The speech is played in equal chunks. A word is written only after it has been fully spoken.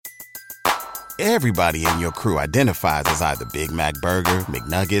Everybody in your crew identifies as either Big Mac Burger,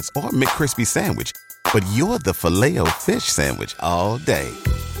 McNuggets, or McCrispy Sandwich. But you're the Filet-O-Fish Sandwich all day.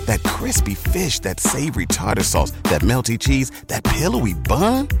 That crispy fish, that savory tartar sauce, that melty cheese, that pillowy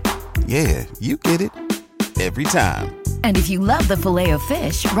bun. Yeah, you get it. Every time. And if you love the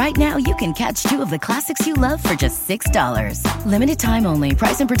Filet-O-Fish, right now you can catch two of the classics you love for just $6. Limited time only.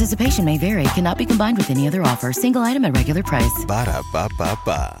 Price and participation may vary. Cannot be combined with any other offer. Single item at regular price.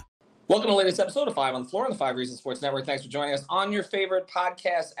 Ba-da-ba-ba-ba. Welcome to the latest episode of 5 on the Floor on the 5 Reasons Sports Network. Thanks for joining us on your favorite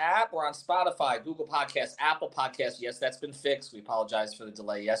podcast app. We're on Spotify, Google Podcasts, Apple Podcasts. Yes, that's been fixed. We apologize for the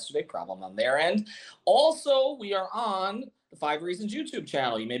delay yesterday. Problem on their end. Also, we are on the 5 Reasons YouTube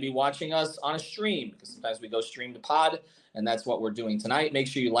channel. You may be watching us on a stream because sometimes we go stream to pod, and that's what we're doing tonight. Make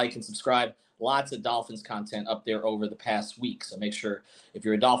sure you like and subscribe. Lots of Dolphins content up there over the past week. So make sure if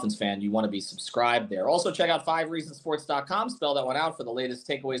you're a Dolphins fan, you want to be subscribed there. Also, check out 5reasonsports.com. Spell that one out for the latest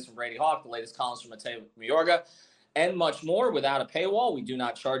takeaways from Brady Hawk, the latest columns from Mateo Mayorga, and much more without a paywall. We do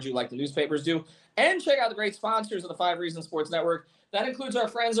not charge you like the newspapers do. And check out the great sponsors of the 5 Reasons Sports Network. That includes our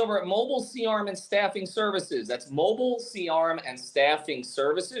friends over at Mobile C-Arm and Staffing Services. That's Mobile C-Arm and Staffing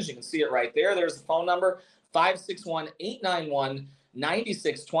Services. You can see it right there. There's the phone number,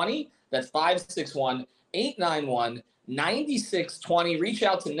 561-891-9620. That's 561-891-9620. Reach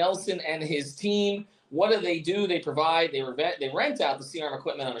out to Nelson and his team. What do? They provide, they rent out the C-Arm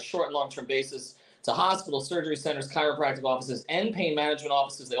equipment on a short and long-term basis to hospitals, surgery centers, chiropractic offices, and pain management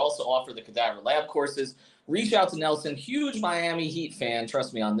offices. They also offer the cadaver lab courses. Reach out to Nelson, huge Miami Heat fan.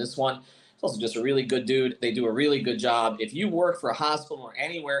 Trust me on this one. He's also just a really good dude. They do a really good job. If you work for a hospital or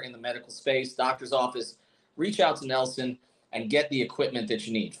anywhere in the medical space, doctor's office, reach out to Nelson and get the equipment that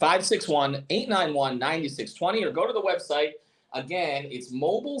you need. 561-891-9620 or go to the website. Again, it's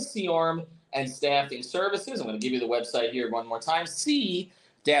Mobile C-Arm and Staffing Services. I'm going to give you the website here one more time,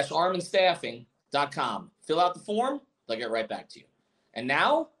 c-armandstaffing.com. Fill out the form. They'll get right back to you. And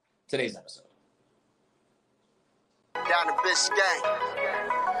now, today's episode. Down the Biscayne.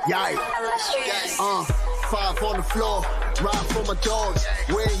 Yikes. 5 on the floor. Ride for my dogs.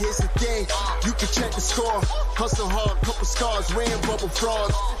 Where here's the thing. You can check the score. Hustle hard, couple scars. Wearing bubble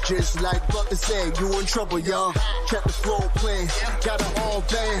frogs. Just like Butler said, you in trouble, y'all. Kept the floor playing. Got it all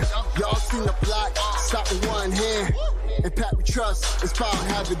band. Y'all seen the block. Stop with one hand. And Pat we trust. It's power,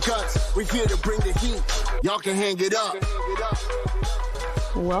 have the guts. We're here to bring the heat. Y'all can hang it up.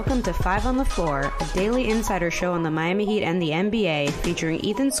 Welcome to 5 on the Floor, a daily insider show on the Miami Heat and the NBA, featuring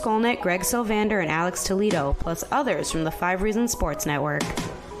Ethan Skolnick, Greg Sylvander, and Alex Toledo, plus others from the 5 Reasons Sports Network.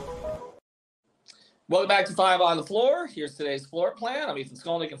 Welcome back to 5 on the Floor. Here's today's floor plan. I'm Ethan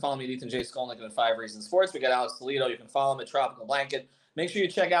Skolnick. You can follow me at Ethan J. Skolnick at 5 Reasons Sports. We got Alex Toledo. You can follow him at Tropical Blanket. Make sure you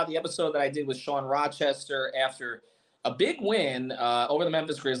check out the episode that I did with Sean Rochester after a big win over the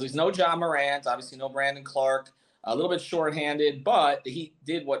Memphis Grizzlies. No Ja Morant, obviously no Brandon Clark. A little bit shorthanded, but the Heat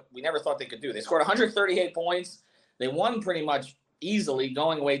did what we never thought they could do. They scored 138 points. They won pretty much easily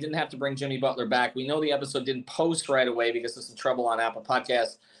going away. Didn't have to bring Jimmy Butler back. We know the episode didn't post right away because of some trouble on Apple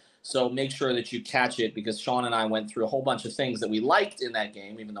Podcasts. So make sure that you catch it because Sean and I went through a whole bunch of things that we liked in that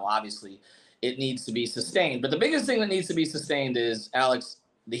game, even though obviously it needs to be sustained. But the biggest thing that needs to be sustained is, Alex,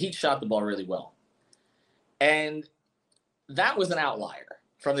 the Heat shot the ball really well. And that was an outlier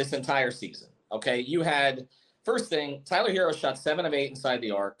from this entire season. Okay, you had... First thing, Tyler Hero shot 7 of 8 inside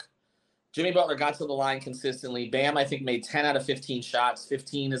the arc. Jimmy Butler got to the line consistently. Bam, I think, made 10 out of 15 shots.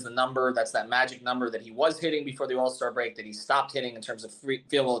 15 is the number. That's that magic number that he was hitting before the All-Star break that he stopped hitting in terms of field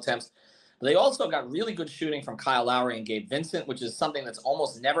goal attempts. But they also got really good shooting from Kyle Lowry and Gabe Vincent, which is something that's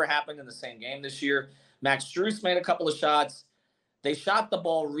almost never happened in the same game this year. Max Strus made a couple of shots. They shot the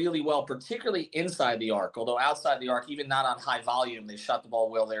ball really well, particularly inside the arc, although outside the arc, even not on high volume, they shot the ball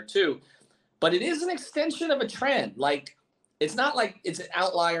well there too. But it is an extension of a trend. Like, it's not like it's an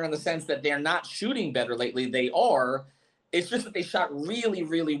outlier in the sense that they're not shooting better lately. They are. It's just that they shot really,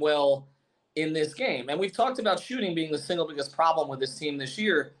 really well in this game. And we've talked about shooting being the single biggest problem with this team this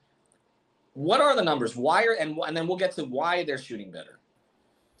year. What are the numbers? Why are and then we'll get to why they're shooting better.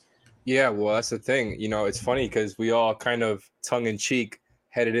 Yeah, well, that's the thing. You know, it's funny because we all kind of tongue-in-cheek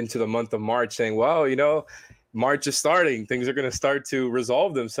headed into the month of March saying, well, you know, March is starting. Things are going to start to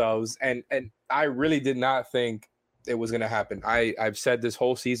resolve themselves. And I really did not think it was going to happen. I've said this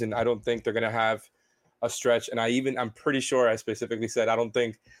whole season, I don't think they're going to have a stretch. And I'm pretty sure I specifically said, I don't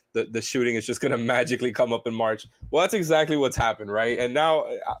think the shooting is just going to magically come up in March. Well, that's exactly what's happened, right? And now,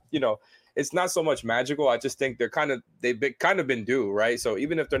 you know, it's not so much magical. I just think they've been due, right? So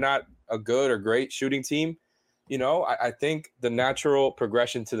even if they're not a good or great shooting team, you know, I think the natural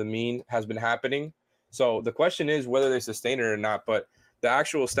progression to the mean has been happening. So the question is whether they sustain it or not. But the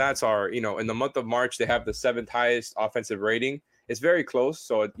actual stats are, in the month of March, they have the 7th highest offensive rating. It's very close.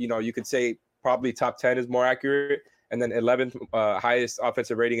 So, you could say probably top 10 is more accurate. And then 11th highest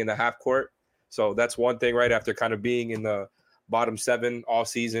offensive rating in the half court. So that's one thing, right? After kind of being in the bottom 7 all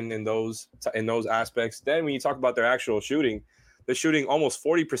season in those aspects. Then when you talk about their actual shooting, they're shooting almost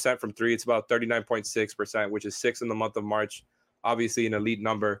 40% from 3. It's about 39.6%, which is 6th in the month of March. Obviously an elite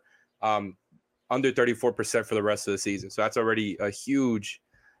number. Under 34% for the rest of the season. So that's already a huge,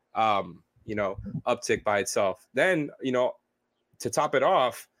 uptick by itself. Then, to top it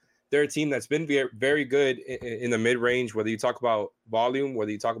off, they're a team that's been very, very good in the mid-range, whether you talk about volume,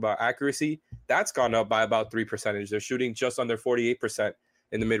 whether you talk about accuracy, that's gone up by about 3%. They're shooting just under 48%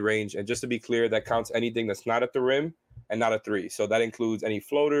 in the mid-range. And just to be clear, that counts anything that's not at the rim and not a 3. So that includes any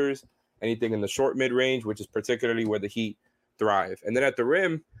floaters, anything in the short mid-range, which is particularly where the Heat thrive. And then at the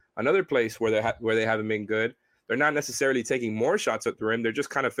rim, another place where they haven't been good, they're not necessarily taking more shots at the rim. They're just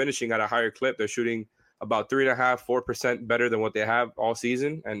kind of finishing at a higher clip. They're shooting about 3.5-4% better than what they have all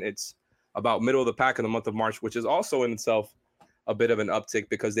season. And it's about middle of the pack in the month of March, which is also in itself a bit of an uptick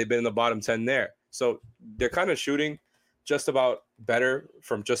because they've been in the bottom 10 there. So they're kind of shooting just about better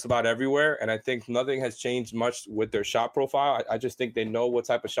from just about everywhere. And I think nothing has changed much with their shot profile. I just think they know what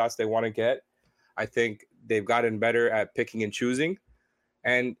type of shots they want to get. I think they've gotten better at picking and choosing.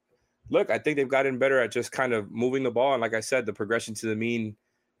 And look, I think they've gotten better at just kind of moving the ball. And like I said, the progression to the mean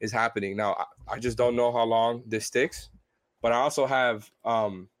is happening. Now, I just don't know how long this sticks, but I also have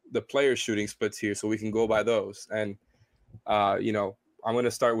the player shooting splits here, so we can go by those. And, I'm going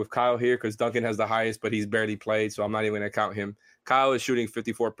to start with Kyle here because Duncan has the highest, but he's barely played, so I'm not even going to count him. Kyle is shooting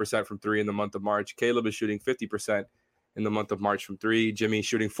 54% from 3 in the month of March. Caleb is shooting 50% in the month of March from 3. Jimmy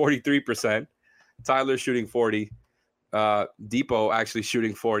shooting 43%. Tyler shooting 40%. Depot actually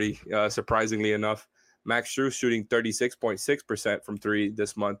shooting 40, surprisingly enough. Max Strus shooting 36.6% from 3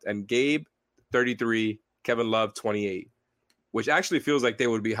 this month, and Gabe 33, Kevin Love 28, which actually feels like they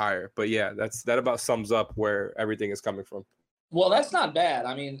would be higher. But yeah, that about sums up where everything is coming from. Well, that's not bad.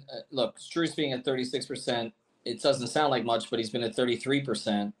 I mean, look, Strus being at 36%, it doesn't sound like much, but he's been at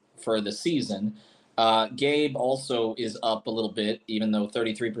 33% for the season. Gabe also is up a little bit, even though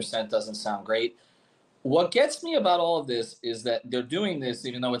 33% doesn't sound great. What gets me about all of this is that they're doing this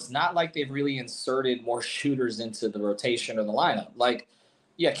even though it's not like they've really inserted more shooters into the rotation or the lineup. Like,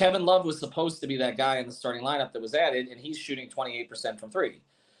 yeah, Kevin Love was supposed to be that guy in the starting lineup that was added, and he's shooting 28% from 3.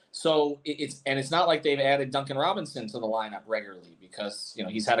 So it's not like they've added Duncan Robinson to the lineup regularly because,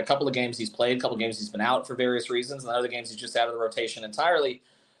 he's had a couple of games he's played, a couple of games he's been out for various reasons, and other games he's just out of the rotation entirely.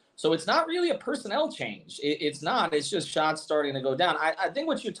 So it's not really a personnel change. It's not. It's just shots starting to go down. I think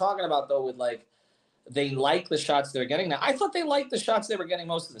what you're talking about, though, with they like the shots they're getting now. I thought they liked the shots they were getting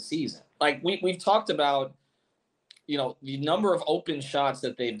most of the season. Like we've talked about, the number of open shots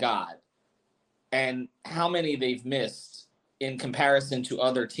that they've got and how many they've missed in comparison to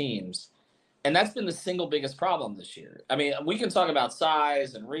other teams. And that's been the single biggest problem this year. I mean, we can talk about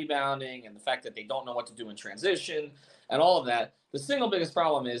size and rebounding and the fact that they don't know what to do in transition and all of that. The single biggest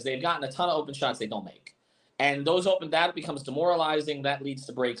problem is they've gotten a ton of open shots they don't make. And that becomes demoralizing. That leads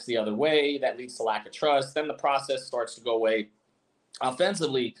to breaks the other way. That leads to lack of trust. Then the process starts to go away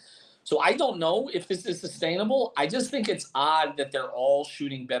offensively. So I don't know if this is sustainable. I just think it's odd that they're all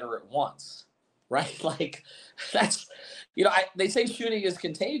shooting better at once, right? Like that's, they say shooting is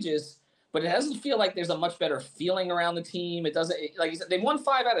contagious, but it doesn't feel like there's a much better feeling around the team. It doesn't, like you said, they won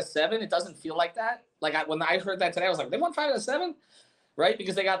 5 out of 7. It doesn't feel like that. Like when I heard that today, I was like, they won 5 out of 7? Right?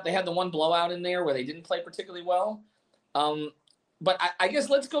 Because they had the one blowout in there where they didn't play particularly well. But I guess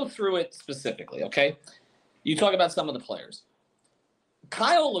let's go through it specifically, okay? You talk about some of the players.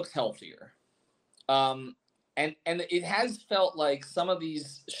 Kyle looks healthier. And it has felt like some of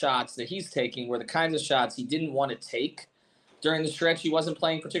these shots that he's taking were the kinds of shots he didn't want to take during the stretch. He wasn't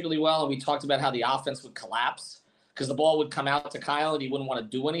playing particularly well, and we talked about how the offense would collapse because the ball would come out to Kyle and he wouldn't want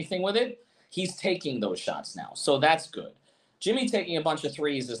to do anything with it. He's taking those shots now, so that's good. Jimmy taking a bunch of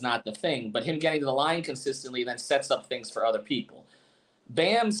threes is not the thing, but him getting to the line consistently then sets up things for other people.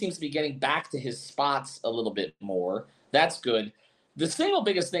 Bam seems to be getting back to his spots a little bit more. That's good. The single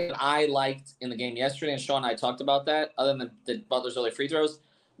biggest thing that I liked in the game yesterday, and Sean and I talked about that, other than the Butler's early free throws,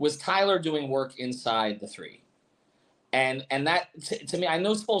 was Tyler doing work inside the 3. And that, to me, I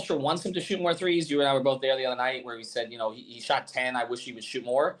know Spoelstra wants him to shoot more threes. You and I were both there the other night where he said, he shot 10. I wish he would shoot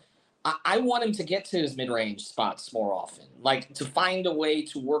more. I want him to get to his mid-range spots more often, like to find a way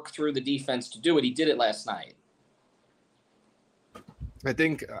to work through the defense to do it. He did it last night. I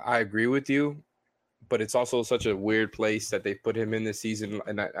think I agree with you, but it's also such a weird place that they put him in this season.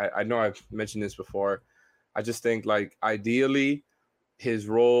 And I know I've mentioned this before. I just think, ideally, his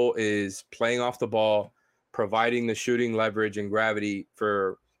role is playing off the ball, providing the shooting leverage and gravity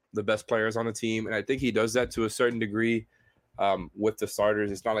for the best players on the team. And I think he does that to a certain degree with the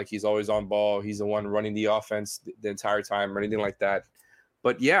starters. It's not like he's always on ball. He's the one running the offense the entire time or anything like that.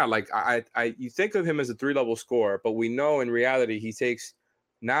 But yeah, like you think of him as a 3-level scorer, but we know in reality he takes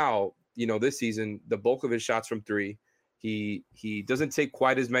now, this season, the bulk of his shots from 3. He doesn't take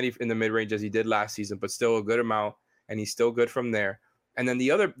quite as many in the mid-range as he did last season, but still a good amount, and he's still good from there. And then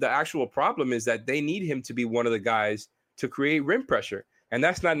the actual problem is that they need him to be one of the guys to create rim pressure. And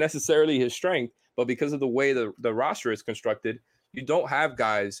that's not necessarily his strength, but because of the way the roster is constructed, you don't have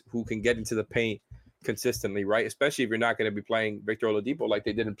guys who can get into the paint consistently, right? Especially if you're not going to be playing Victor Oladipo like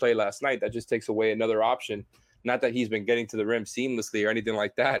they didn't play last night. That just takes away another option. Not that he's been getting to the rim seamlessly or anything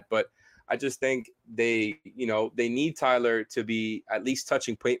like that, but I just think they need Tyler to be at least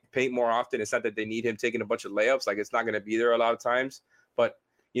touching paint more often. It's not that they need him taking a bunch of layups. Like, it's not going to be there a lot of times, but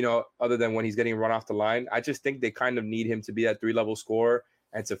other than when he's getting run off the line, I just think they kind of need him to be that 3-level scorer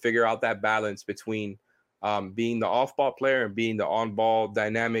and to figure out that balance between being the off-ball player and being the on-ball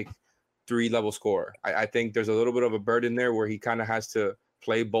dynamic 3-level scorer. I think there's a little bit of a burden there where he kind of has to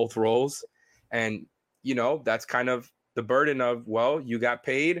play both roles. And, that's kind of the burden of, well, you got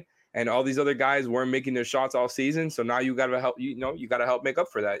paid and all these other guys weren't making their shots all season. So now you got to help, you got to help make up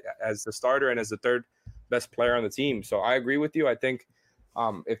for that as the starter and as the third best player on the team. So I agree with you. I think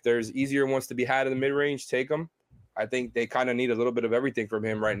if there's easier ones to be had in the mid-range, take them. I think they kind of need a little bit of everything from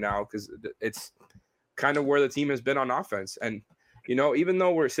him right now because it's kind of where the team has been on offense. And, even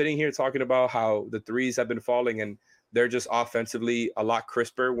though we're sitting here talking about how the threes have been falling and they're just offensively a lot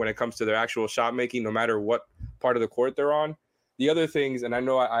crisper when it comes to their actual shot making, no matter what part of the court they're on. The other things, and I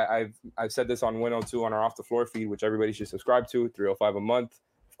know I've said this on Winnow 2 on our Off the Floor feed, which everybody should subscribe to, $305 a month,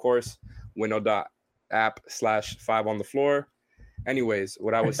 of course, winnow.app/5 on the floor. Anyways,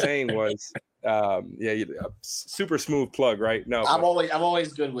 what I was saying was, super smooth plug, right? No, I'm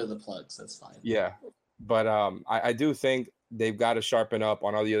always good with the plugs. That's fine. Yeah, but I do think they've got to sharpen up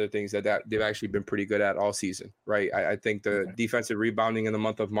on all the other things that they've actually been pretty good at all season, right? I think the defensive rebounding in the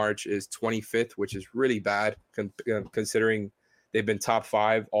month of March is 25th, which is really bad considering they've been top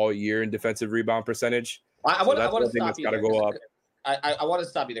 5 all year in defensive rebound percentage. I want to stop you. Got to go up. I want to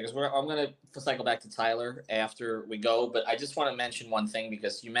stop you there because I'm going to cycle back to Tyler after we go, but I just want to mention one thing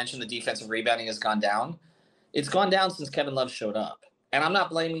because you mentioned the defensive rebounding has gone down. It's gone down since Kevin Love showed up. And I'm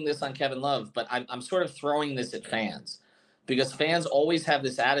not blaming this on Kevin Love, but I'm sort of throwing this at fans because fans always have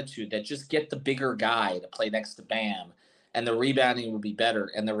this attitude that just get the bigger guy to play next to Bam and the rebounding will be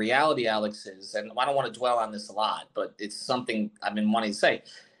better. And the reality, Alex, is, and I don't want to dwell on this a lot, but it's something I've been wanting to say.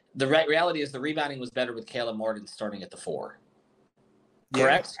 The reality is the rebounding was better with Caleb Martin starting at the 4.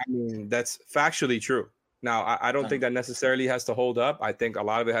 Correct? Yeah, I mean, that's factually true. Now, I don't think that necessarily has to hold up. I think a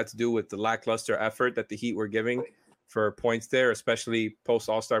lot of it had to do with the lackluster effort that the Heat were giving for points there, especially post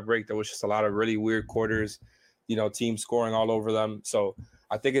All-Star break. There was just a lot of really weird quarters, teams scoring all over them. So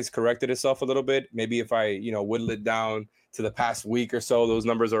I think it's corrected itself a little bit. Maybe if I, whittle it down to the past week or so, those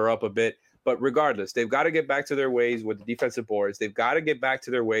numbers are up a bit. But regardless, they've got to get back to their ways with the defensive boards. They've got to get back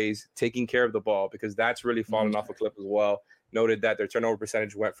to their ways taking care of the ball because that's really fallen off a cliff as well. Noted that their turnover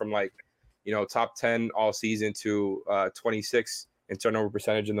percentage went from top 10 all season to 26 in turnover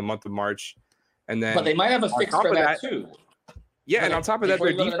percentage in the month of March. And then, but they might have a fix for that too. Yeah, and on top of that,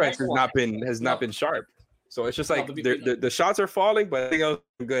 their defense has not been sharp. So it's just like the shots are falling, but everything else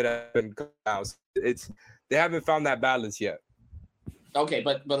is good at now. They haven't found that balance yet. Okay,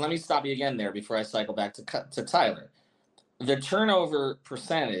 but let me stop you again there before I cycle back to Tyler. The turnover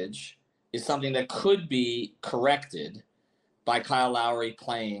percentage is something that could be corrected by Kyle Lowry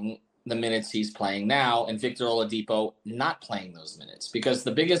playing the minutes he's playing now and Victor Oladipo not playing those minutes. Because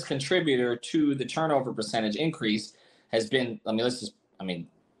the biggest contributor to the turnover percentage increase has been,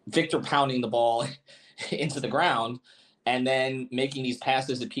 Victor pounding the ball into the ground and then making these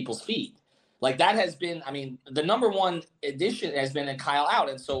passes at people's feet. Like that has been, the number one addition has been in Kyle out.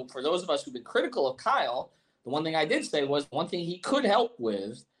 And so for those of us who've been critical of Kyle, the one thing I did say was one thing he could help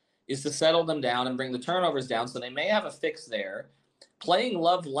with is to settle them down and bring the turnovers down. So they may have a fix there. Playing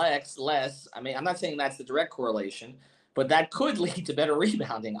Love less, I'm not saying that's the direct correlation, but that could lead to better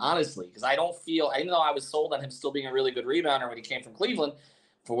rebounding, honestly, because I don't feel, even though I was sold on him still being a really good rebounder when he came from Cleveland,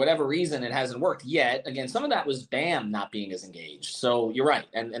 for whatever reason, it hasn't worked yet. Again, some of that was Bam not being as engaged. So you're right.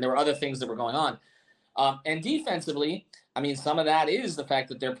 And there were other things that were going on. And defensively, some of that is the fact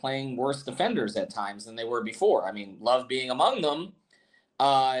that they're playing worse defenders at times than they were before. Love being among them.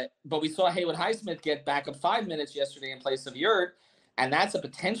 But we saw Haywood Highsmith get back up 5 minutes yesterday in place of Yurt. And that's a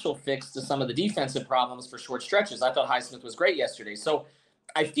potential fix to some of the defensive problems for short stretches. I thought Highsmith was great yesterday. So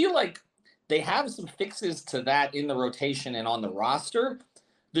I feel like they have some fixes to that in the rotation and on the roster.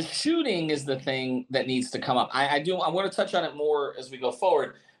 The shooting is the thing that needs to come up. I want to touch on it more as we go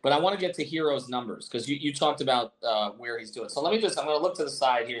forward, but I want to get to Herro's numbers because you talked about where he's doing. So I'm going to look to the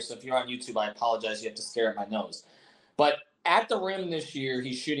side here. So if you're on YouTube, I apologize. You have to stare at my nose. But at the rim this year,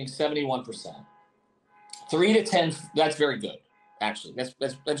 he's shooting 71%. 3 to 10, that's very good, actually.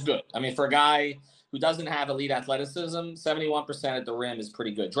 That's good. I mean, for a guy who doesn't have elite athleticism, 71% at the rim is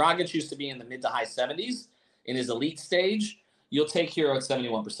pretty good. Dragic used to be in the mid to high 70s in his elite stage. You'll take Herro at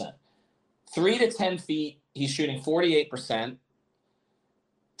 71%. 3 to 10 feet, he's shooting 48%.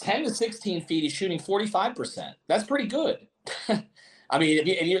 10 to 16 feet, he's shooting 45%. That's pretty good. I mean,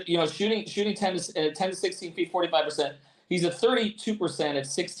 if you shooting 10 to 16 feet, 45%. He's at 32% at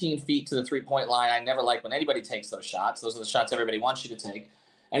 16 feet to the three-point line. I never like when anybody takes those shots. Those are the shots everybody wants you to take.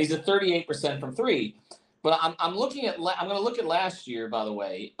 And he's at 38% from three. But I'm going to look at last year, by the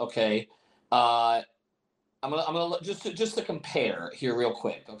way. Okay. I'm gonna look just to compare here real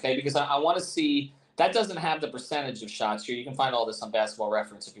quick, okay? Because I want to see that doesn't have the percentage of shots here. You can find all this on Basketball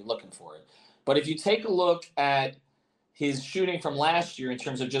Reference if you're looking for it. But if you take a look at his shooting from last year in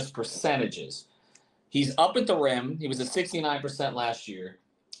terms of just percentages, he's up at the rim. He was at 69% last year.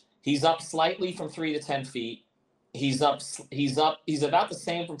 He's up slightly from 3 to 10 feet. He's about the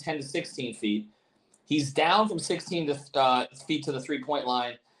same from 10 to 16 feet. He's down from 16 feet to the three-point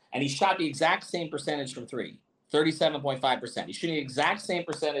line. And he shot the exact same percentage from three, 37.5%. He's shooting the exact same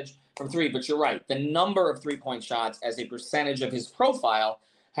percentage from three, but you're right. The number of three-point shots as a percentage of his profile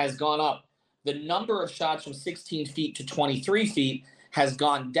has gone up. The number of shots from 16 feet to 23 feet has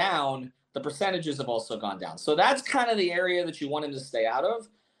gone down. The percentages have also gone down. So that's kind of the area that you want him to stay out of.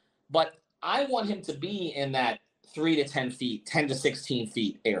 But I want him to be in that 3 to 10 feet, 10 to 16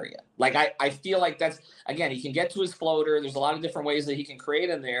 feet area. Like, I feel like that's, again, he can get to his floater. There's a lot of different ways that he can create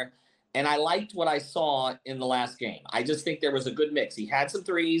in there. And I liked what I saw in the last game. I just think there was a good mix. He had some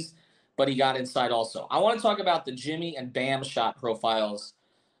threes, but he got inside also. I want to talk about the Jimmy and Bam shot profiles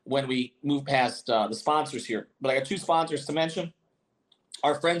when we move past the sponsors here. But I got two sponsors to mention.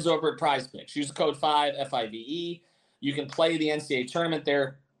 Our friends over at Prize Picks. Use the code 5, F-I-V-E. You can play the NCAA tournament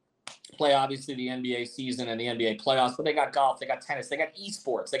there. Play, obviously, the NBA season and the NBA playoffs, but they got golf, they got tennis, they got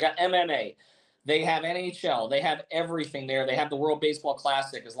esports, they got MMA, they have NHL, they have everything there. They have the World Baseball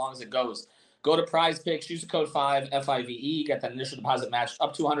Classic as long as it goes. Go to Prize Picks, use the code 5, F-I-V-E, get that initial deposit matched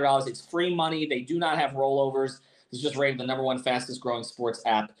up to $100. It's free money. They do not have rollovers. It's just rated the #1 fastest growing sports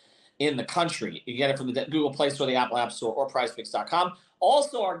app in the country. You get it from the Google Play Store, the Apple App Store, or prizepicks.com.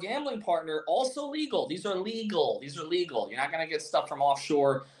 Also, our gambling partner, also legal. These are legal. You're not going to get stuff from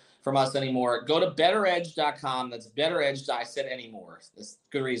offshore from us anymore. Go to betteredge.com. That's betteredge. I said anymore. There's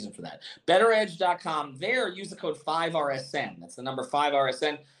good reason for that. Betteredge.com. There, use the code 5RSN. That's the number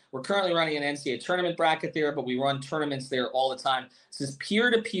 5RSN. We're currently running an NCAA tournament bracket there, but we run tournaments there all the time. This is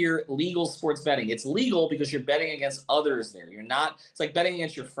peer-to-peer legal sports betting. It's legal because you're betting against others there. It's like betting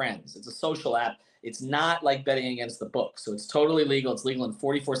against your friends. It's a social app. It's not like betting against the book. So it's totally legal. It's legal in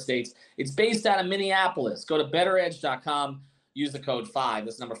 44 states. It's based out of Minneapolis. Go to betteredge.com. Use the code 5.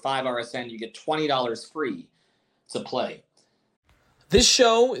 That's number 5RSN. You get $20 free to play. This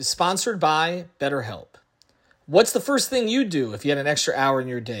show is sponsored by BetterHelp. What's the first thing you do if you had an extra hour in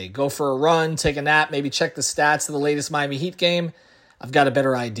your day? Go for a run, take a nap, maybe check the stats of the latest Miami Heat game? I've got a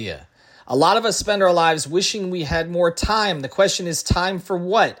better idea. A lot of us spend our lives wishing we had more time. The question is, time for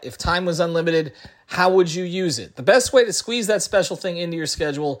what? If time was unlimited, how would you use it? The best way to squeeze that special thing into your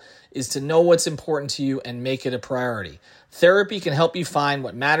schedule is to know what's important to you and make it a priority. Therapy can help you find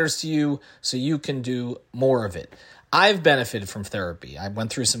what matters to you so you can do more of it. I've benefited from therapy. I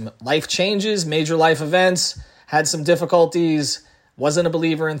went through some life changes, major life events, had some difficulties, wasn't a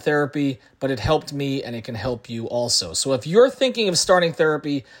believer in therapy, but it helped me and it can help you also. So if you're thinking of starting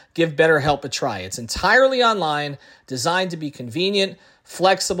therapy, give BetterHelp a try. It's entirely online, designed to be convenient,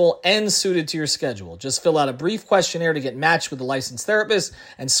 flexible, and suited to your schedule. Just fill out a brief questionnaire to get matched with a licensed therapist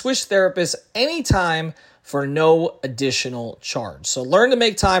and switch therapists anytime for no additional charge. So learn to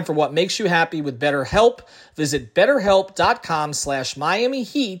make time for what makes you happy with BetterHelp. Visit betterhelp.com/Miami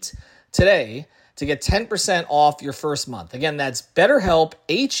Heat today to get 10% off your first month. Again, that's BetterHelp,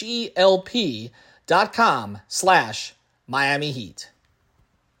 HELP.com/Miami Heat.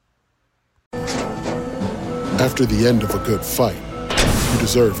 After the end of a good fight, you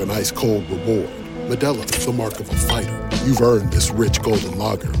deserve an ice-cold reward. Modelo is the mark of a fighter. You've earned this rich golden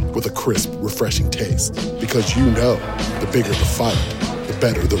lager with a crisp, refreshing taste. Because you know, the bigger the fight, the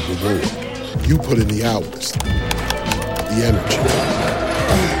better the reward. You put in the hours, the energy,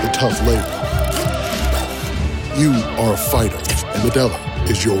 the tough labor. You are a fighter, and Modelo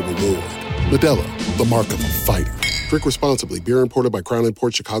is your reward. Modelo, the mark of a fighter. Drink responsibly. Beer imported by Crown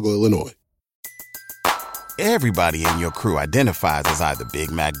Imports, Chicago, Illinois. Everybody in your crew identifies as either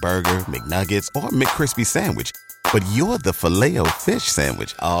Big Mac Burger, McNuggets, or McCrispy Sandwich. But you're the Filet-O-Fish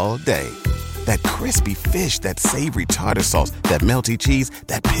Sandwich all day. That crispy fish, that savory tartar sauce, that melty cheese,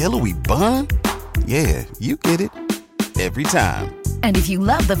 that pillowy bun. Yeah, you get it. Every time. And if you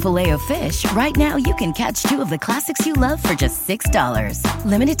love the Filet-O-Fish, right now you can catch two of the classics you love for just $6.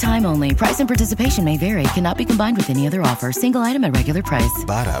 Limited time only. Price and participation may vary. Cannot be combined with any other offer. Single item at regular price.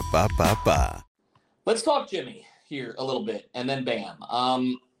 Ba-da-ba-ba-ba. Let's talk Jimmy here a little bit, and then Bam.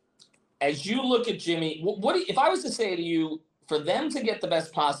 As you look at Jimmy, if I was to say to you, for them to get the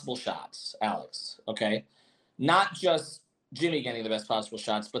best possible shots, Alex, okay, not just Jimmy getting the best possible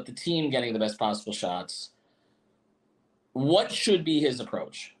shots, but the team getting the best possible shots, what should be his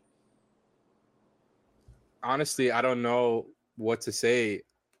approach? Honestly, I don't know what to say.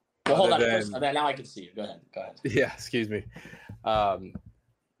 Well, hold on. First, now I can see you. Go ahead. Yeah, excuse me.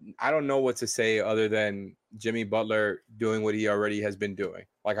 I don't know what to say other than Jimmy Butler doing what he already has been doing.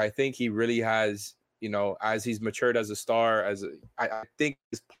 Like, I think he really has, as he's matured as a star, I think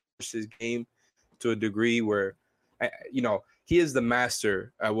he's pushed his game to a degree where, he is the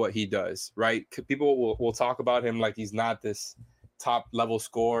master at what he does, right? People will talk about him like he's not this top level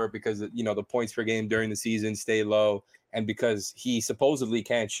scorer because, the points per game during the season stay low and because he supposedly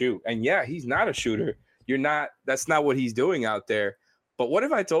can't shoot. And yeah, he's not a shooter. That's not what he's doing out there. But what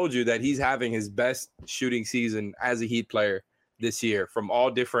if I told you that he's having his best shooting season as a Heat player this year from all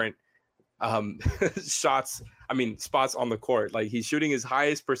different spots on the court? Like, he's shooting his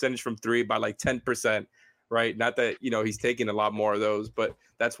highest percentage from three by like 10%, right? Not that, he's taking a lot more of those, but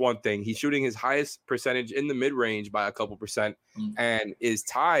that's one thing. He's shooting his highest percentage in the mid-range by a couple percent and is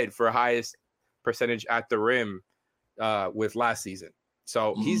tied for highest percentage at the rim with last season.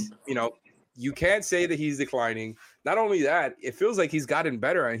 So he's, you can't say that he's declining. Not only that, it feels like he's gotten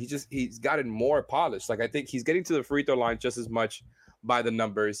better and he's gotten more polished. Like, I think he's getting to the free throw line just as much by the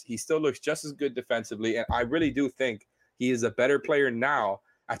numbers. He still looks just as good defensively. And I really do think he is a better player now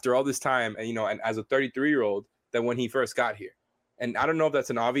after all this time and, and as a 33-year-old than when he first got here. And I don't know if that's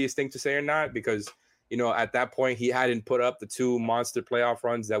an obvious thing to say or not, because, at that point he hadn't put up the two monster playoff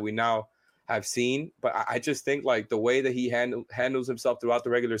runs that we now have seen. But I just think, like, the way that he handles himself throughout the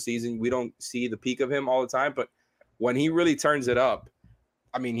regular season, we don't see the peak of him all the time. But when he really turns it up,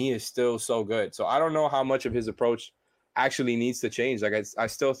 he is still so good. So I don't know how much of his approach actually needs to change. Like, I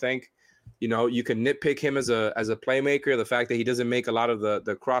still think, you can nitpick him as a playmaker. The fact that he doesn't make a lot of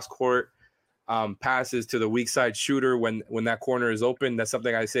the cross court passes to the weak side shooter when that corner is open. That's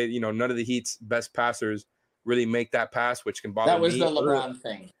something I say, none of the Heat's best passers really make that pass, which can bother me. That was the LeBron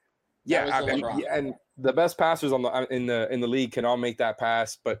thing. Yeah, and the best passers in the league can all make that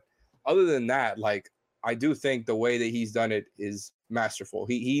pass. But other than that, like, I do think the way that he's done it is masterful.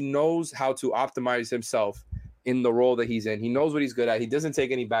 He knows how to optimize himself in the role that he's in. He knows what he's good at. He doesn't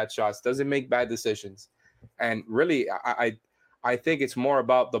take any bad shots, doesn't make bad decisions. And really, I think it's more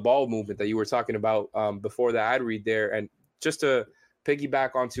about the ball movement that you were talking about before the ad read there. And just to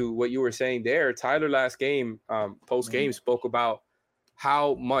piggyback onto what you were saying there, Tyler last game, post-game, spoke about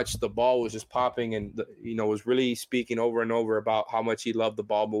how much the ball was just popping and, was really speaking over and over about how much he loved the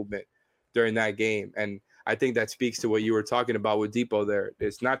ball movement during that game. And I think that speaks to what you were talking about with Depot there.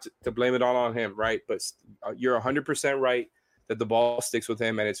 It's not to blame it all on him, right? But you're 100% right that the ball sticks with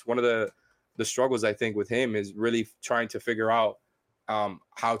him. And it's one of the struggles, I think, with him is really trying to figure out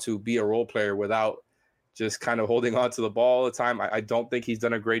how to be a role player without just kind of holding on to the ball all the time. I don't think he's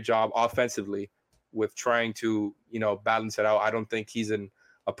done a great job offensively with trying to, balance it out. I don't think he's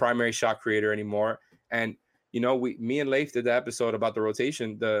a primary shot creator anymore. And, me and Leif did the episode about the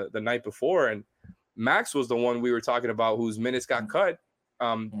rotation the night before, and Max was the one we were talking about whose minutes got cut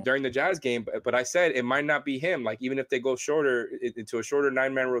during the Jazz game. But I said it might not be him. Like, even if they go into a shorter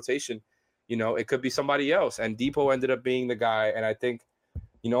 9-man rotation, it could be somebody else. And Depot ended up being the guy. And I think,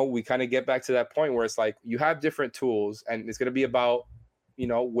 we kind of get back to that point where it's like you have different tools and it's going to be about,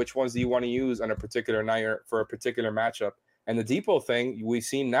 which ones do you want to use on a particular night or for a particular matchup. And the Depot thing, we've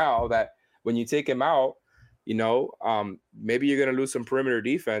seen now that when you take him out, maybe you're going to lose some perimeter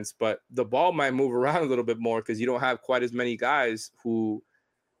defense, but the ball might move around a little bit more because you don't have quite as many guys who,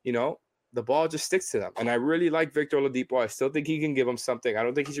 the ball just sticks to them. And I really like Victor Oladipo. I still think he can give them something. I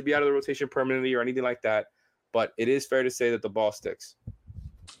don't think he should be out of the rotation permanently or anything like that, but it is fair to say that the ball sticks.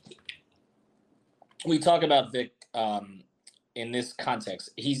 We talk about Vic in this context.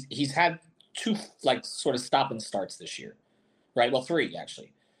 He's had two sort of stop and starts this year. right? Well, 3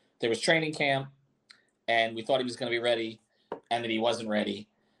 actually. There was training camp, and we thought he was going to be ready, and then he wasn't ready.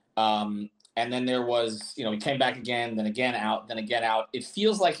 And then there was, he came back again, then again out, then again out. It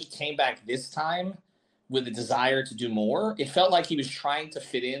feels like he came back this time with a desire to do more. It felt like he was trying to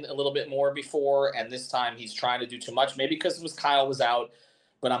fit in a little bit more before, and this time he's trying to do too much, maybe because Kyle was out.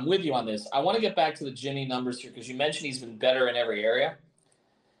 But I'm with you on this. I want to get back to the Jimmy numbers here because you mentioned he's been better in every area.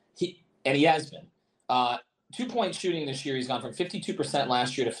 He has been. 2-point shooting this year, he's gone from 52%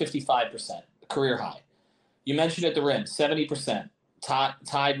 last year to 55%, career high. You mentioned at the rim, 70%,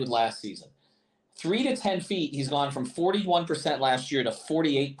 tied with last season. 3 to 10 feet, he's gone from 41% last year to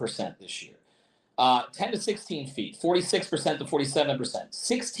 48% this year. 10 to 16 feet, 46% to 47%.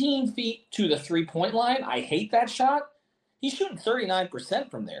 16 feet to the three-point line, I hate that shot. He's shooting 39%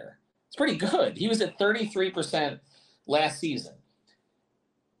 from there. It's pretty good. He was at 33% last season.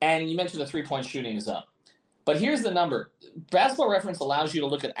 And you mentioned the three-point shooting is up. But here's the number. Basketball Reference allows you to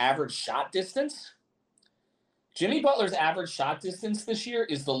look at average shot distance. Jimmy Butler's average shot distance this year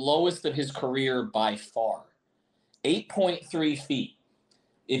is the lowest of his career by far. 8.3 feet.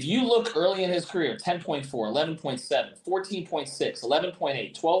 If you look early in his career, 10.4, 11.7, 14.6,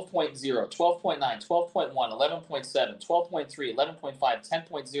 11.8, 12.0, 12.9, 12.1, 11.7, 12.3, 11.5,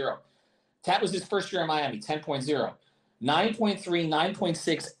 10.0. That was his first year in Miami, 10.0. 9.3,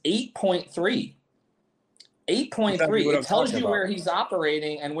 9.6, 8.3. 8.3. It tells you where he's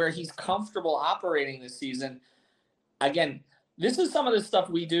operating and where he's comfortable operating this season. Again, this is some of the stuff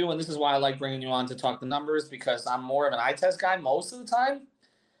we do, and this is why I like bringing you on to talk the numbers, because I'm more of an eye test guy most of the time.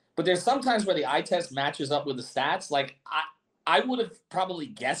 But there's sometimes where the eye test matches up with the stats. Like, I would have probably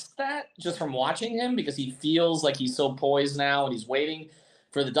guessed that just from watching him, because he feels like he's so poised now and he's waiting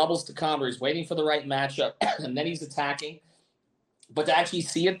for the doubles to come, or he's waiting for the right matchup, and then he's attacking. But to actually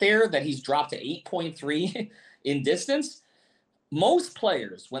see it there, that he's dropped to 8.3 in distance, most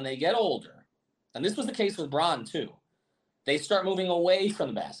players, when they get older, and this was the case with Bron too, they start moving away from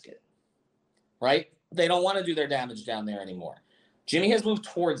the basket, right? They don't want to do their damage down there anymore. Jimmy has moved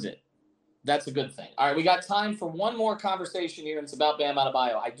towards it. That's a good thing. All right, we got time for one more conversation here, and it's about Bam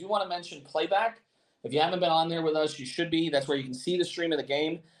Adebayo. I do want to mention Playback. If you haven't been on there with us, you should be. That's where you can see the stream of the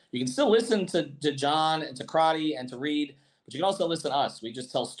game. You can still listen to John and to Crotty and to Reed, but you can also listen to us. We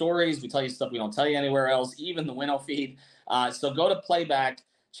just tell stories. We tell you stuff we don't tell you anywhere else, even the Winnow feed. So go to Playback.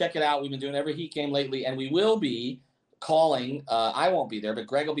 Check it out. We've been doing every Heat game lately, and we will be calling. I won't be there, but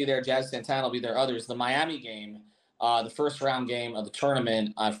Greg will be there. Jazz Santana will be there. Others. The Miami game, the first round game of the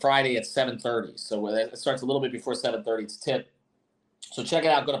tournament, on Friday at 7:30. So it starts a little bit before 7:30. It's tip. So check it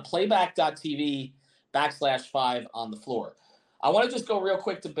out. Go to playback.tv/5 on the floor. I want to just go real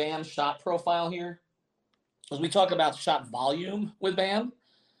quick to Bam's shot profile here, because we talk about shot volume with Bam,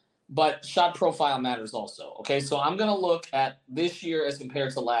 but shot profile matters also. Okay, so I'm going to look at this year as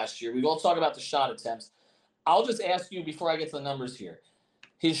compared to last year. We will talk about the shot attempts. I'll just ask you before I get to the numbers here,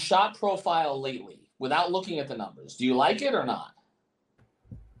 his shot profile lately, without looking at the numbers, do you like it or not?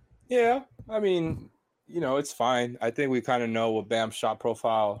 Yeah, I mean, it's fine. I think we kind of know what Bam's shot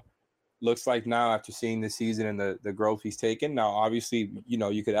profile looks like now after seeing the season and the growth he's taken. Now, obviously,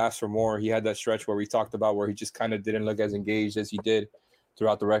 you could ask for more. He had that stretch where we talked about where he just kind of didn't look as engaged as he did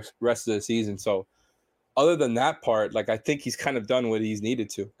throughout the rest of the season. So other than that part, I think he's kind of done what he's needed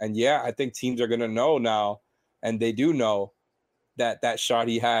to. And yeah, I think teams are going to know now, and they do know that shot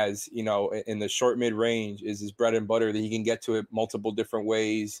he has, in the short mid range is his bread and butter, that he can get to it multiple different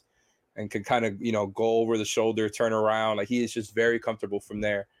ways and can kind of, go over the shoulder, turn around. He is just very comfortable from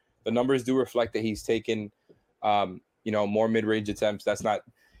there. The numbers do reflect that he's taken, more mid-range attempts. That's not,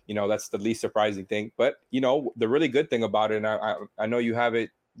 that's the least surprising thing. But, the really good thing about it, and I know you have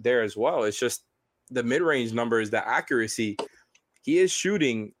it there as well, it's just the mid-range numbers, the accuracy. He is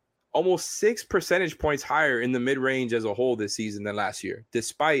shooting almost 6 percentage points higher in the mid-range as a whole this season than last year,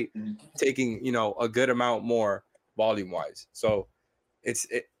 despite taking, a good amount more volume-wise. So this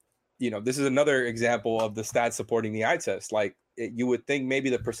is another example of the stats supporting the eye test. You would think maybe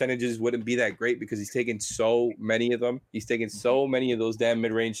the percentages wouldn't be that great because he's taken so many of them. He's taken so many of those damn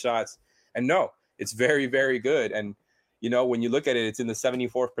mid-range shots. And no, it's very, very good. And, when you look at it, it's in the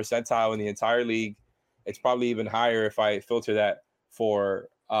 74th percentile in the entire league. It's probably even higher if I filter that for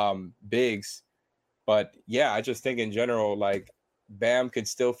bigs. But yeah, I just think in general, Bam can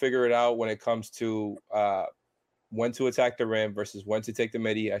still figure it out when it comes to when to attack the rim versus when to take the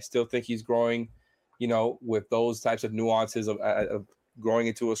midi. I still think he's growing, with those types of nuances of growing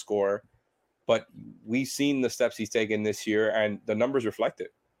into a scorer. But we've seen the steps he's taken this year, and the numbers reflect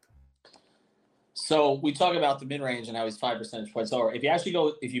it. So we talk about the mid-range and how he's 5 percentage points lower.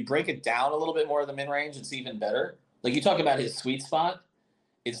 If you break it down a little bit more of the mid-range, it's even better. Like you talk about his sweet spot,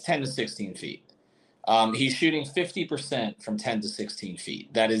 it's 10 to 16 feet. He's shooting 50% from 10 to 16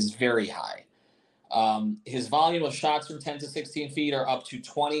 feet. That is very high. His volume of shots from 10 to 16 feet are up to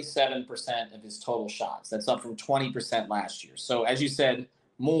 27% of his total shots. That's up from 20% last year. So as you said,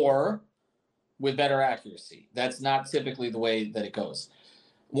 more with better accuracy. That's not typically the way that it goes.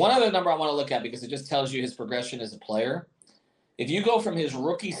 One other number I want to look at, because it just tells you his progression as a player. If you go from his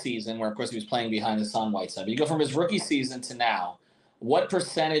rookie season, where of course he was playing behind Hassan Whiteside, but you go from his rookie season to now, what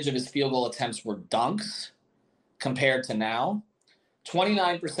percentage of his field goal attempts were dunks compared to now?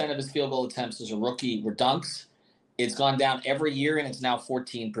 29% of his field goal attempts as a rookie were dunks. It's gone down every year, and it's now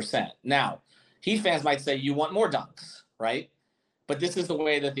 14%. Now, Heat fans might say you want more dunks, right? But this is the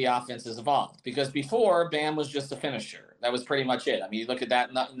way that the offense has evolved. Because before, Bam was just a finisher. That was pretty much it. I mean, you look at that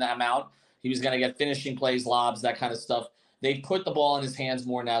amount. He was going to get finishing plays, lobs, that kind of stuff. They put the ball in his hands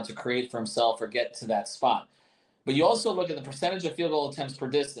more now to create for himself or get to that spot. But you also look at the percentage of field goal attempts per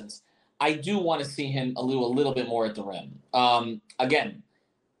distance. I do want to see him a little bit more at the rim. Again,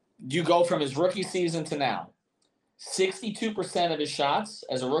 you go from his rookie season to now. 62% of his shots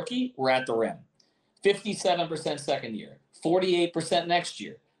as a rookie were at the rim. 57% second year. 48% next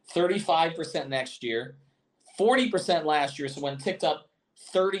year. 35% next year. 40% last year. So when ticked up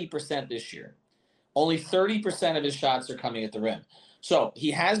 30% this year. Only 30% of his shots are coming at the rim. So he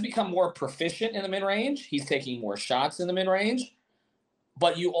has become more proficient in the mid-range. He's taking more shots in the mid-range.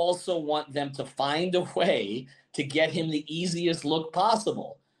 But you also want them to find a way to get him the easiest look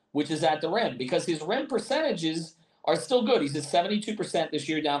possible, which is at the rim, because his rim percentages are still good. He's at 72% this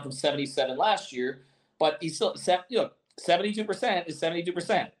year, down from 77 last year, but he's still 72% is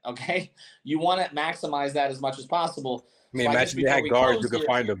 72%. Okay, you want to maximize that as much as possible. I mean, imagine you had guards who could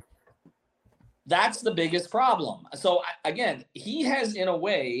find him. That's the biggest problem. So again, he has in a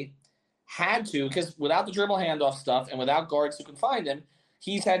way had to, because without the dribble handoff stuff and without guards who can find him,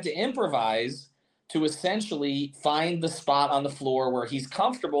 he's had to improvise to essentially find the spot on the floor where he's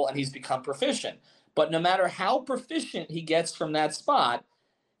comfortable and he's become proficient. But no matter how proficient he gets from that spot,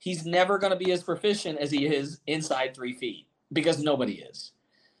 he's never going to be as proficient as he is inside 3 feet, because nobody is,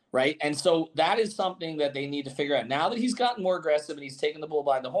 right? And so that is something that they need to figure out. Now that he's gotten more aggressive and he's taken the bull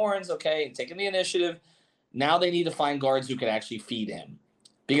by the horns, okay, and taken the initiative, now they need to find guards who can actually feed him.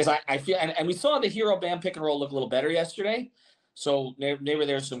 Because I feel, and we saw the Hero Bam pick and roll look a little better yesterday. So maybe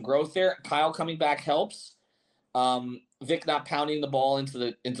there's some growth there. Kyle coming back helps. Vic not pounding the ball into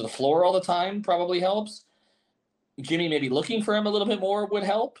the floor all the time probably helps. Jimmy maybe looking for him a little bit more would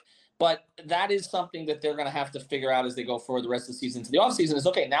help. But that is something that they're going to have to figure out as they go forward the rest of the season to the offseason is,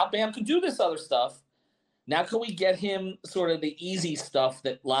 okay, now Bam can do this other stuff. Now can we get him sort of the easy stuff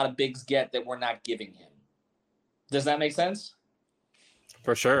that a lot of bigs get that we're not giving him? Does that make sense?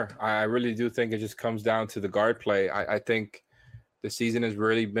 For sure. I really do think it just comes down to the guard play. I think the season has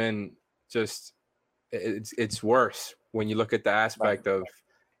really been just it's worse when you look at the aspect of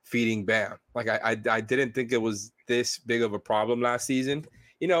feeding Bam. Like I didn't think it was this big of a problem last season.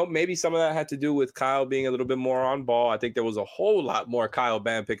 You know, maybe some of that had to do with Kyle being a little bit more on ball. I think there was a whole lot more Kyle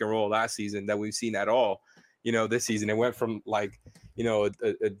Bam pick and roll last season than we've seen at all. You know, this season it went from like, you know,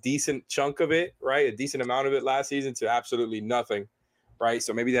 a decent chunk of it, right? A decent amount of it last season to absolutely nothing. Right.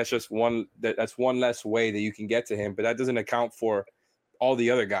 So maybe that's just that's one less way that you can get to him, but that doesn't account for all the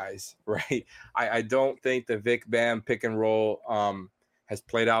other guys. Right. I don't think the Vic Bam pick and roll has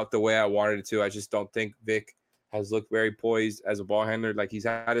played out the way I wanted it to. I just don't think Vic has looked very poised as a ball handler. Like he's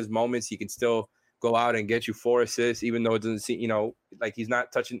had his moments. He can still go out and get you 4 assists, even though it doesn't seem, you know, like he's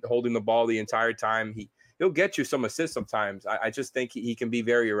not holding the ball the entire time. He'll get you some assists sometimes. I just think he can be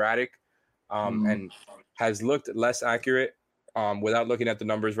very erratic and has looked less accurate. Without looking at the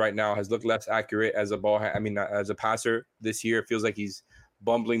numbers right now, has looked less accurate as as a passer this year. It feels like he's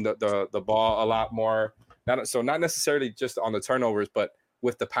bumbling the ball a lot more. Not necessarily just on the turnovers, but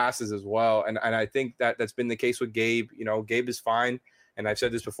with the passes as well. And I think that's been the case with Gabe. You know, Gabe is fine. And I've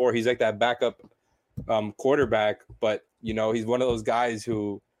said this before, he's like that backup quarterback, but you know, he's one of those guys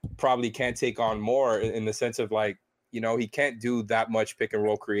who probably can't take on more in the sense of like, you know, he can't do that much pick and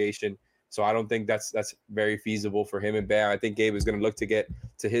roll creation. So I don't think that's very feasible for him and Bam. I think Gabe is going to look to get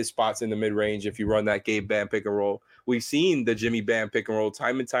to his spots in the mid-range if you run that Gabe Bam pick and roll. We've seen the Jimmy Bam pick and roll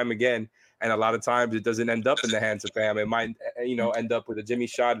time and time again, and a lot of times it doesn't end up in the hands of Bam. It might, you know, end up with a Jimmy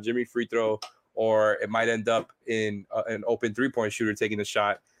shot, a Jimmy free throw, or it might end up in an open three-point shooter taking the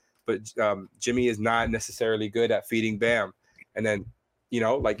shot. But Jimmy is not necessarily good at feeding Bam. And then, you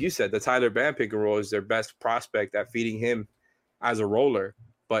know, like you said, the Tyler Bam pick and roll is their best prospect at feeding him as a roller.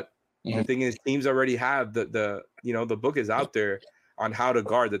 But the thing is, teams already have the book is out there on how to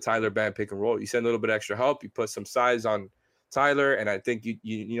guard the Tyler Bam pick and roll. You send a little bit extra help, you put some size on Tyler, and I think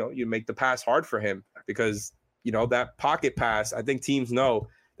you make the pass hard for him, because that pocket pass, I think teams know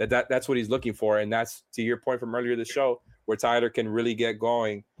that's what he's looking for, and that's, to your point from earlier in the show, where Tyler can really get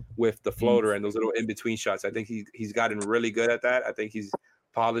going with the floater and those little in-between shots. I think he's gotten really good at that. I think he's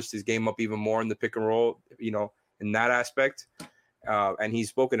polished his game up even more in the pick and roll, in that aspect, and he's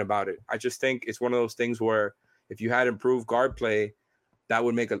spoken about it. I just think it's one of those things where if you had improved guard play, that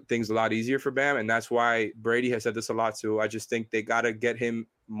would make things a lot easier for Bam, and that's why Brady has said this a lot too. I just think they got to get him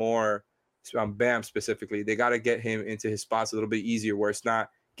more, Bam specifically, they got to get him into his spots a little bit easier, where it's not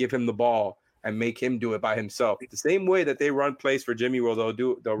give him the ball and make him do it by himself. The same way that they run plays for Jimmy, where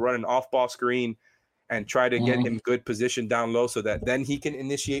they'll run an off-ball screen and try to get him good position down low so that then he can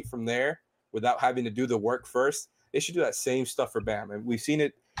initiate from there without having to do the work first. They should do that same stuff for Bam. And we've seen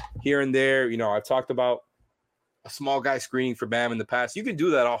it here and there. I've talked about a small guy screening for Bam in the past. You can do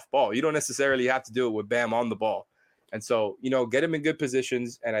that off ball. You don't necessarily have to do it with Bam on the ball. And so, get him in good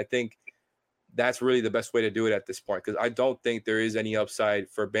positions. And I think that's really the best way to do it at this point, because I don't think there is any upside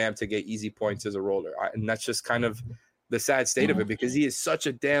for Bam to get easy points as a roller. And that's just kind of the sad state of it, because he is such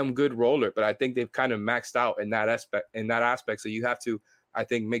a damn good roller. But I think they've kind of maxed out in that aspect. So you have to, I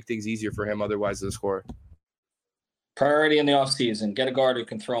think, make things easier for him otherwise as a scorer. Priority in the offseason, get a guard who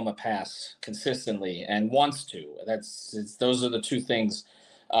can throw him a pass consistently and wants to. Those are the two things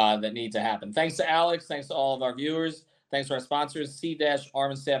that need to happen. Thanks to Alex. Thanks to all of our viewers. Thanks to our sponsors,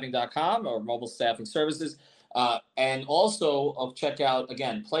 c-armandstaffing.com, or mobile staffing services. And also check out,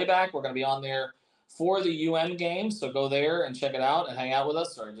 again, Playback. We're going to be on there for the UM game. So go there and check it out and hang out with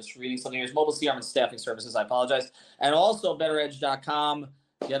us, or just reading something. Here's mobile C-Armand Staffing Services. I apologize. And also betteredge.com.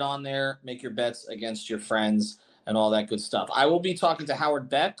 Get on there, make your bets against your friends, and all that good stuff. I will be talking to Howard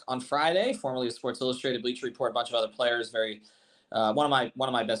Beck on Friday, formerly of Sports Illustrated, Bleacher Report, a bunch of other players. One of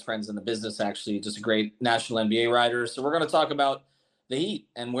my best friends in the business, actually, just a great national NBA writer. So we're going to talk about the Heat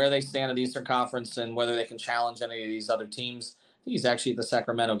and where they stand at the Eastern Conference and whether they can challenge any of these other teams. I think he's actually at the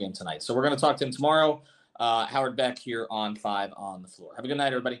Sacramento game tonight. So we're going to talk to him tomorrow. Howard Beck here on 5 on the Floor. Have a good night,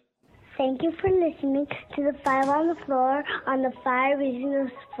 everybody. Thank you for listening to the 5 on the Floor on the 5 Regional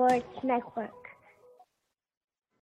Sports Network.